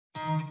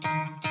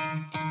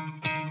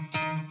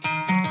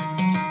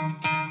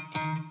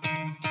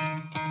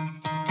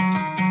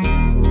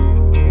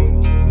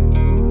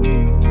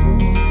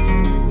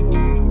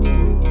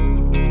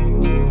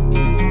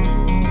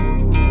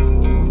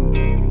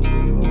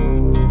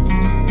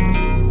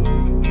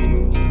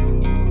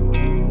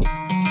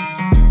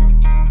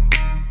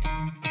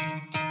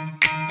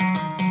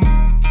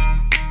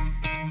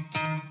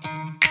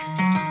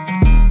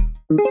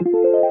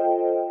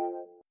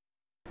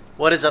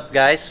What is up,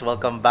 guys?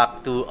 Welcome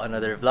back to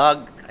another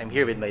vlog. I'm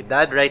here with my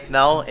dad right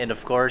now, and of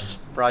course,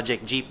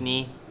 Project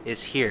Jeepny is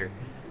here.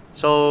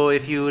 So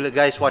if you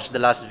guys watched the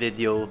last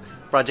video,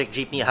 Project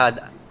Jeepny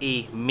had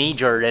a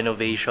major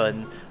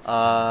renovation.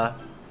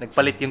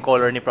 Nagpalit yung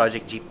color ni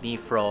Project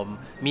Jeepny from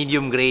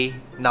medium gray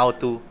now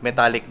to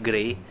metallic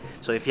gray.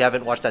 So if you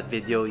haven't watched that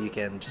video, you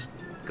can just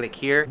click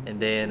here and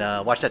then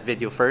watch that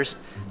video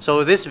first.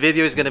 So this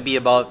video is gonna be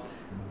about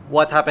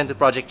what happened to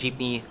Project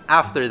Jeepny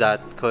after that,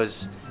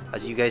 because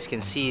as you guys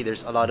can see,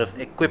 there's a lot of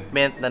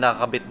equipment na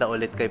nakakabit na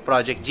ulit kay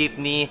Project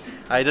Jeepny.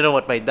 I don't know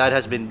what my dad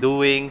has been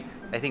doing.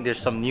 I think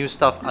there's some new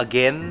stuff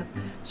again.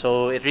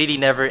 So it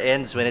really never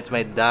ends when it's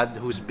my dad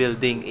who's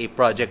building a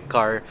project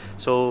car.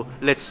 So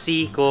let's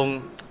see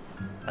kung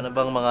ano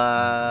bang mga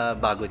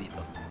bago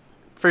dito.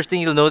 First thing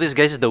you'll notice,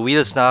 guys, is the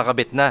wheels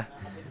nakakabit na.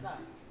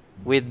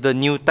 With the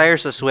new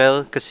tires as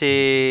well,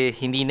 kasi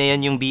hindi na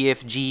yan yung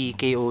BFG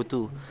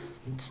KO2.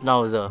 It's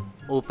now the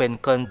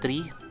open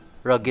country,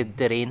 rugged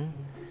terrain.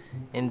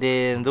 And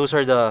then those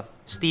are the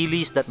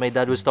steelies that my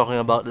dad was talking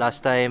about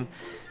last time.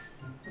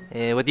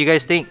 What do you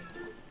guys think?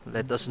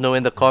 Let us know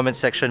in the comment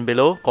section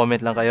below.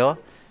 Comment lang kayo.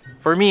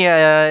 For me,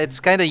 it's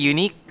kind of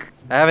unique.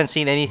 I haven't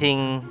seen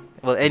anything,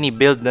 well, any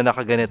build na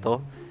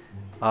nakaganito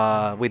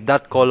with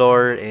that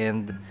color.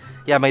 And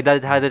yeah, my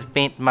dad had it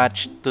paint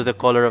matched to the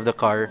color of the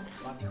car.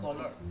 Body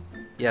color.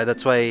 Yeah,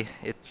 that's why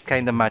it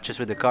kind of matches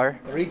with the car.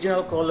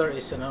 Original color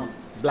is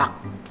black.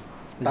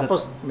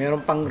 Tapos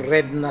meron pang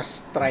red na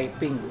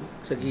striping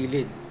sa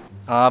gilid.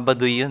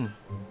 Baduy yun.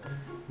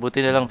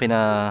 Buti na lang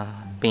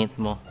pina-paint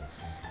mo.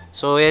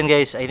 So yan,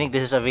 guys, I think this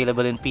is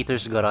available in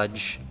Peter's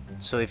Garage.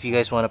 So if you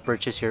guys want to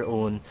purchase your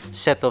own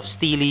set of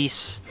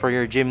steelies for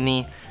your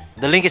Jimny,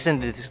 the link is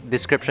in the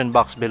description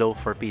box below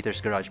for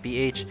Peter's Garage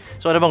PH.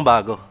 So ano bang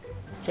bago?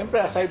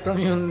 Siyempre, aside from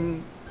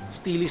yung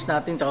steelies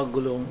natin tsaka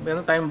gulong,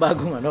 meron tayong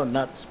bagong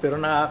nuts. Pero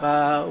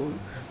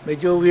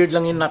medyo weird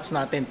lang yung nuts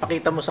natin.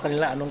 Pakita mo sa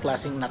kanila anong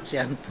klaseng nuts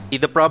yan.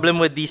 The problem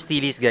with these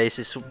steelies,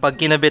 guys, is pag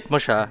kinabit mo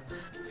siya,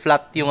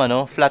 flat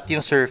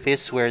yung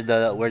surface where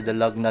the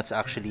lug nuts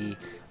actually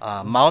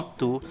mount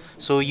to.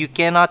 So you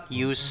cannot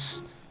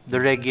use the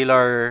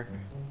regular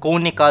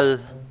conical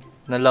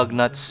na lug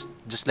nuts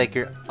just like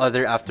your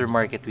other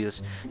aftermarket wheels.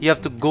 You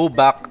have to go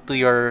back to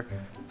your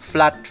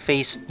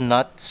flat-faced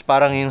nuts,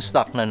 parang yung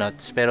stock na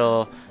nuts,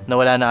 pero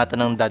nawala na ata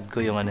ng dad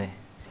ko yung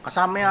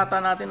Kasama yata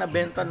natin na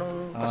benta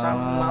nung kasama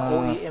mga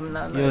OEM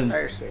na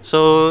tires.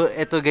 So,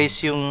 ito guys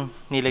yung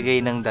nilagay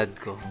ng dad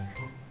ko.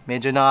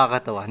 Medyo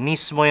nakakatawa.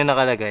 Nismo yung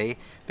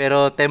nakalagay,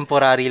 pero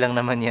temporary lang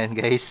naman yan,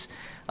 guys.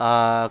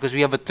 Because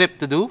we have a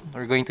trip to do.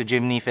 We're going to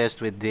Jimny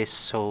Fest with this.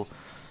 So,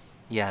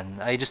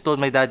 yan. I just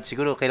told my dad,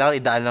 siguro kailangan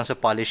idaan lang sa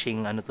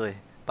polishing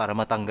para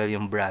matanggal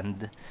yung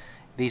brand.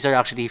 These are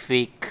actually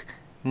fake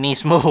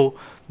Nismo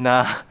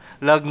na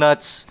lug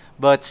nuts,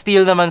 but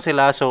steel naman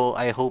sila, so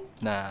I hope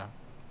na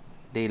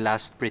they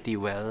last pretty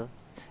well.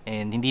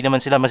 And hindi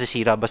naman sila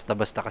masisira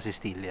basta-basta kasi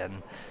steel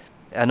yan.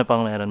 Ano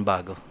pang meron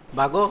bago?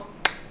 Bago?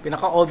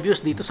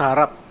 Pinaka-obvious dito sa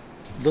harap.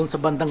 Doon sa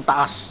bandang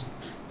taas.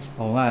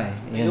 Oo nga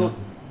eh. Ayun.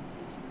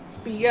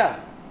 Pia.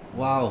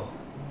 Wow.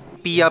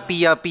 Pia.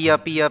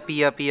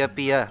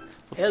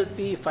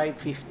 LP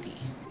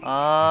 550.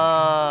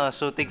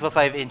 So tigpa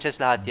 5 inches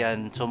lahat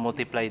yan. So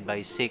multiplied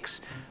by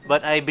 6.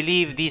 But I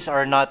believe these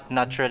are not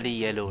naturally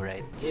yellow,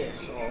 right?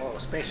 Yes, oo.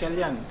 Special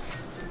yan.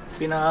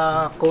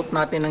 Pina-coat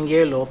natin ng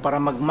yellow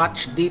para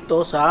mag-match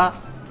dito sa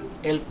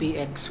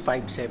LPX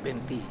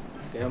 570.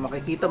 Kaya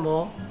makikita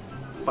mo,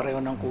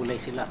 pareho ng kulay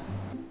sila.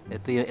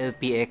 Ito yung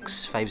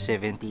LPX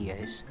 570,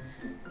 guys.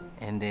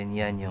 And then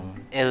yan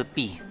yung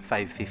LP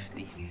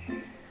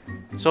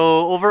 550.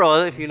 So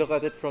overall, if you look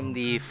at it from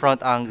the front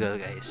angle,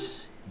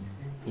 guys,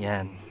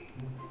 yan.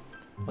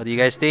 What do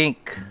you guys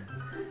think?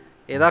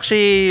 It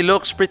actually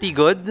looks pretty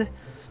good.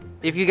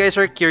 If you guys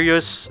are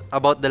curious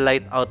about the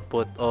light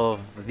output of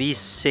these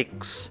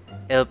 6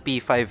 LP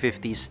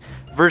 550s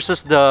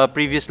versus the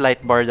previous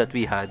light bar that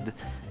we had,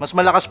 mas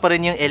malakas pa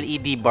rin yung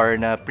LED bar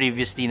na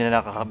previously na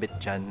nakakabit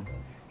dyan.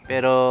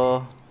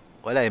 Pero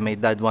wala my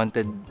dad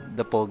wanted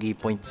the pogi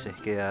points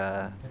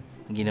kaya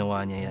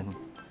ginawa niya yan.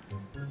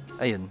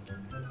 Ayun.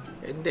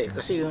 Hindi,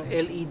 kasi yung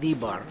LED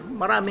bar,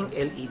 maraming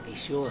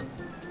LEDs yun.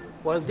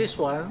 While this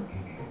one,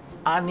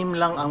 6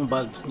 lang ang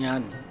bulbs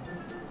niyan.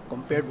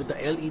 Compared with the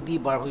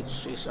LED bar,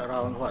 which is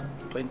around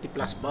 20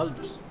 plus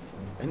bulbs.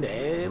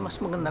 Hindi, mas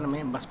maganda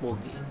naman yung mas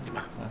pogi, di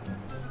ba?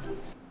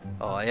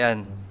 Oh,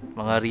 ayan.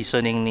 Mga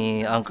reasoning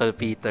ni Uncle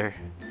Peter.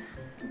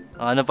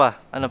 Ano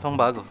pang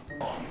bago?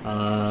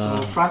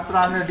 So, front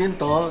runner din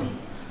to.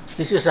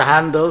 This is a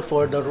handle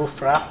for the roof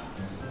rack.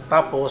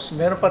 Tapos,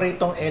 meron pa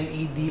ritong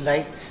LED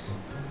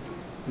lights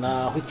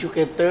na which you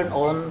can turn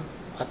on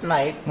at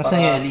night.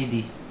 Nasaan yung LED?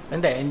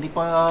 Hindi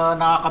pa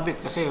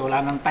nakakabit kasi wala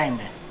nang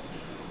time eh.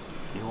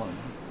 Yun.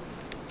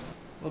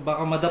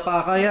 Baka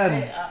madapa ka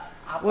yan.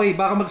 Uy,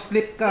 baka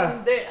mag-slip ka.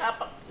 Hindi,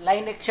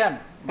 Linex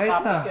yan. Kahit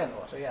na. Yan.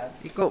 So, yan.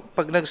 Ikaw,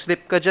 pag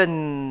nag-slip ka dyan,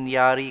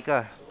 yari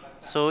ka.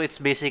 So, it's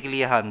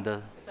basically a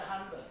handle. It's a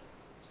handle.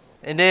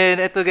 And then,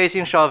 ito guys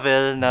yung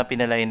shovel na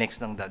pinalinex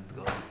ng dad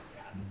ko.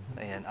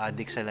 Ayan,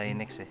 addict sa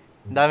Linex eh.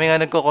 Ang dami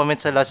nga nagko-comment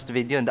sa last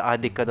video,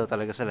 addict ka daw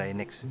talaga sa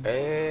Linex.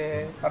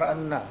 Para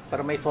ano na,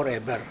 para may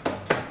forever.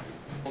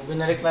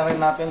 Binalik na rin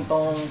natin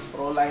tong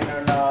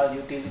ProLiner na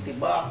utility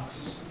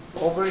box.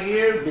 Over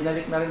here,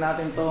 binalik na rin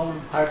natin tong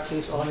hard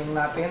case awning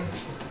natin.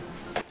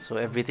 So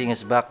everything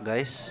is back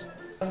guys.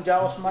 Ang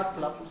Jaws mat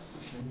flaps.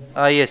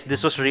 Yes,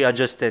 this was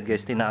readjusted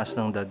guys, tinaas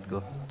ng dad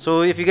ko.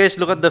 So if you guys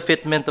look at the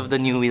fitment of the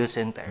new wheels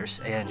and tires,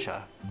 ayan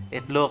siya.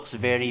 It looks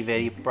very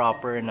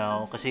proper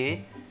now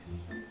kasi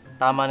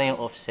tama na yung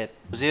offset.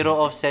 Zero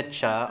offset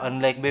siya,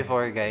 unlike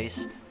before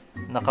guys.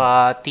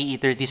 Naka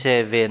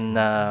TE37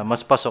 na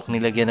mas pasok,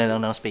 nilagyan na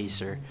lang ng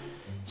spacer.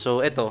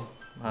 So ito,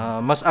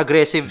 mas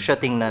aggressive siya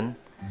tingnan.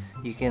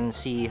 You can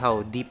see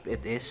how deep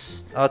it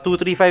is.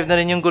 235 na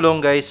rin yung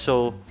gulong guys,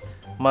 so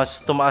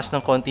mas tumaas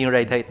ng konti yung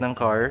ride height ng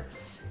car.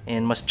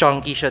 And mas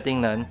chunky siya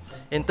tingnan.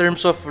 In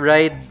terms of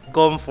ride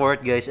comfort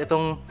guys,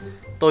 itong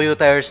Toyo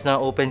tires na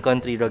open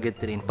country rugged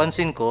terrain,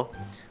 pansin ko,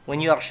 when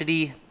you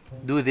actually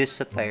do this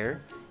sa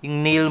tire,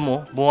 yung nail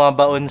mo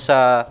bumabaon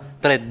sa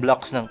tread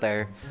blocks ng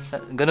tire.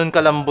 Ganun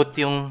kalambot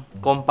yung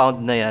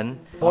compound na yan.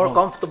 More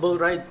comfortable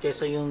ride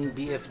kaysa yung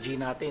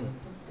BFG natin.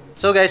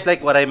 So guys,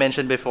 like what I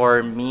mentioned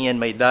before, me and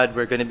my dad,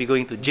 we're gonna be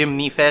going to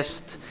Jimny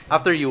Fest.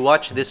 After you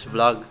watch this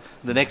vlog,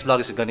 the next vlog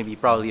is gonna be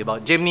probably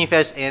about Jimny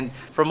Fest. And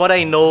from what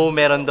I know,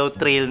 meron daw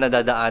trail na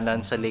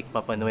dadaanan sa Lake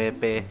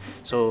Mapanuepe.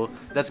 So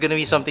that's gonna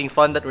be something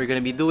fun that we're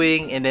gonna be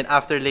doing. And then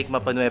after Lake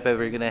Mapanuepe,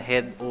 we're gonna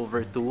head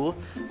over to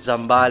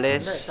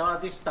Zambales. So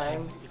this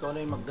time, ikaw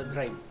na yung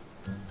magdadrive.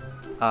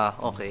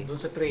 Okay.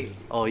 Doon sa trail.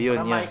 Oh, yun,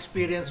 para yun.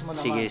 ma-experience mo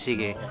naman.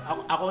 Sige.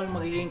 Ako yung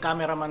magiging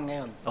cameraman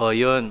ngayon. Oh,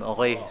 yun.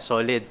 Okay.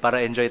 Solid. Para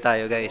enjoy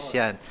tayo, guys.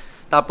 Yan.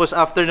 Tapos,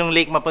 after nung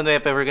Lake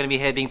Mapanuepe, we're gonna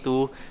be heading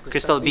to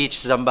Crystal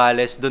Beach,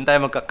 Zambales. Doon tayo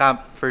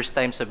magka-camp. First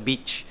time sa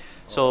beach.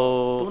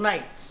 So, 2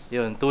 nights.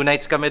 Yun. 2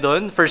 nights kami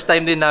doon. First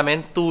time din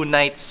namin. 2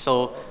 nights.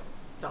 So,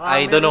 Tsaka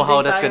I don't know how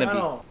that's gonna be.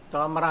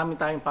 Tsaka marami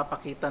tayong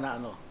papakita na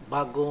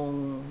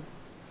bagong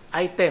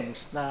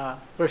items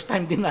na first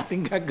time din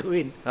natin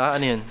gagawin.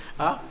 Ano yun?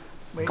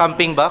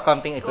 Camping ba?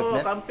 Camping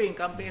equipment?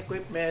 Camping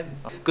equipment.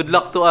 Good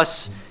luck to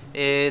us.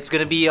 It's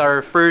gonna be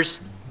our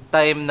first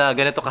time na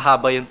ganito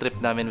kahaba yung trip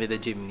namin with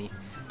the Jimny.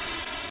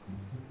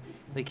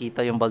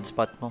 Nakikita yung bald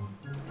spot mo.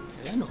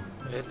 Ayan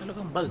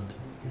talagang bald.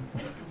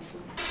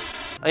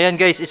 Ayan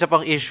guys, isa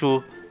pang issue.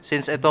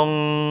 Since itong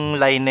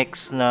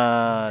Linex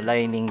na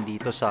lining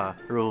dito sa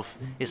roof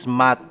is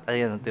matte,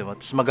 ayan,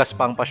 tapos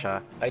magaspang pa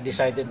siya. I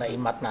decided na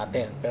i-matte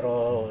natin.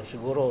 Pero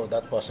siguro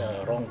that was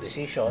a wrong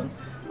decision.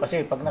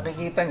 Kasi pag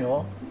nakikita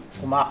nyo,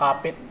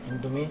 kumakapit yung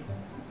dumi.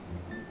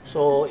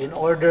 So, in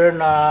order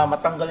na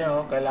matanggal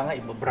yun, kailangan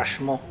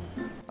ibabrush mo.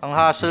 Ang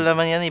hassle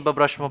naman yan,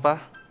 ibabrush mo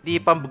pa. Di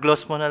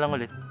pa-gloss mo na lang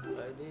ulit.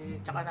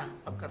 Tsaka na,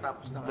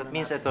 pagkatapos na. That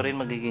means ito rin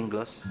magiging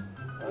gloss?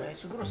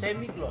 Siguro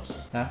semi-gloss.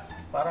 Ha?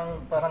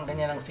 Parang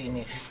ganyan ang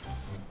finish.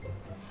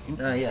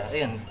 Yeah,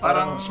 ayan.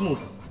 Parang smooth.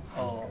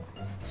 Oo.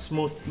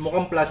 Smooth.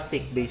 Mukhang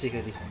plastic,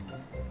 basically.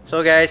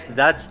 So guys,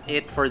 that's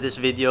it for this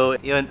video.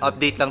 Yun,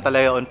 update lang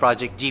talaga on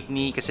Project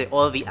Jeepny kasi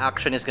all the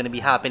action is gonna be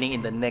happening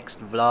in the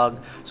next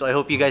vlog. So I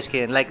hope you guys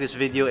can like this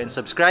video and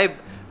subscribe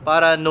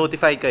para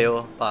notified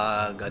kayo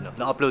pag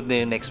na-upload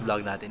na yung next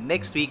vlog natin.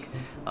 Next week,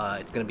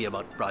 it's gonna be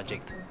about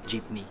Project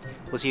Jeepny.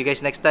 We'll see you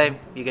guys next time.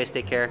 You guys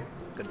take care.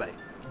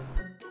 Goodbye.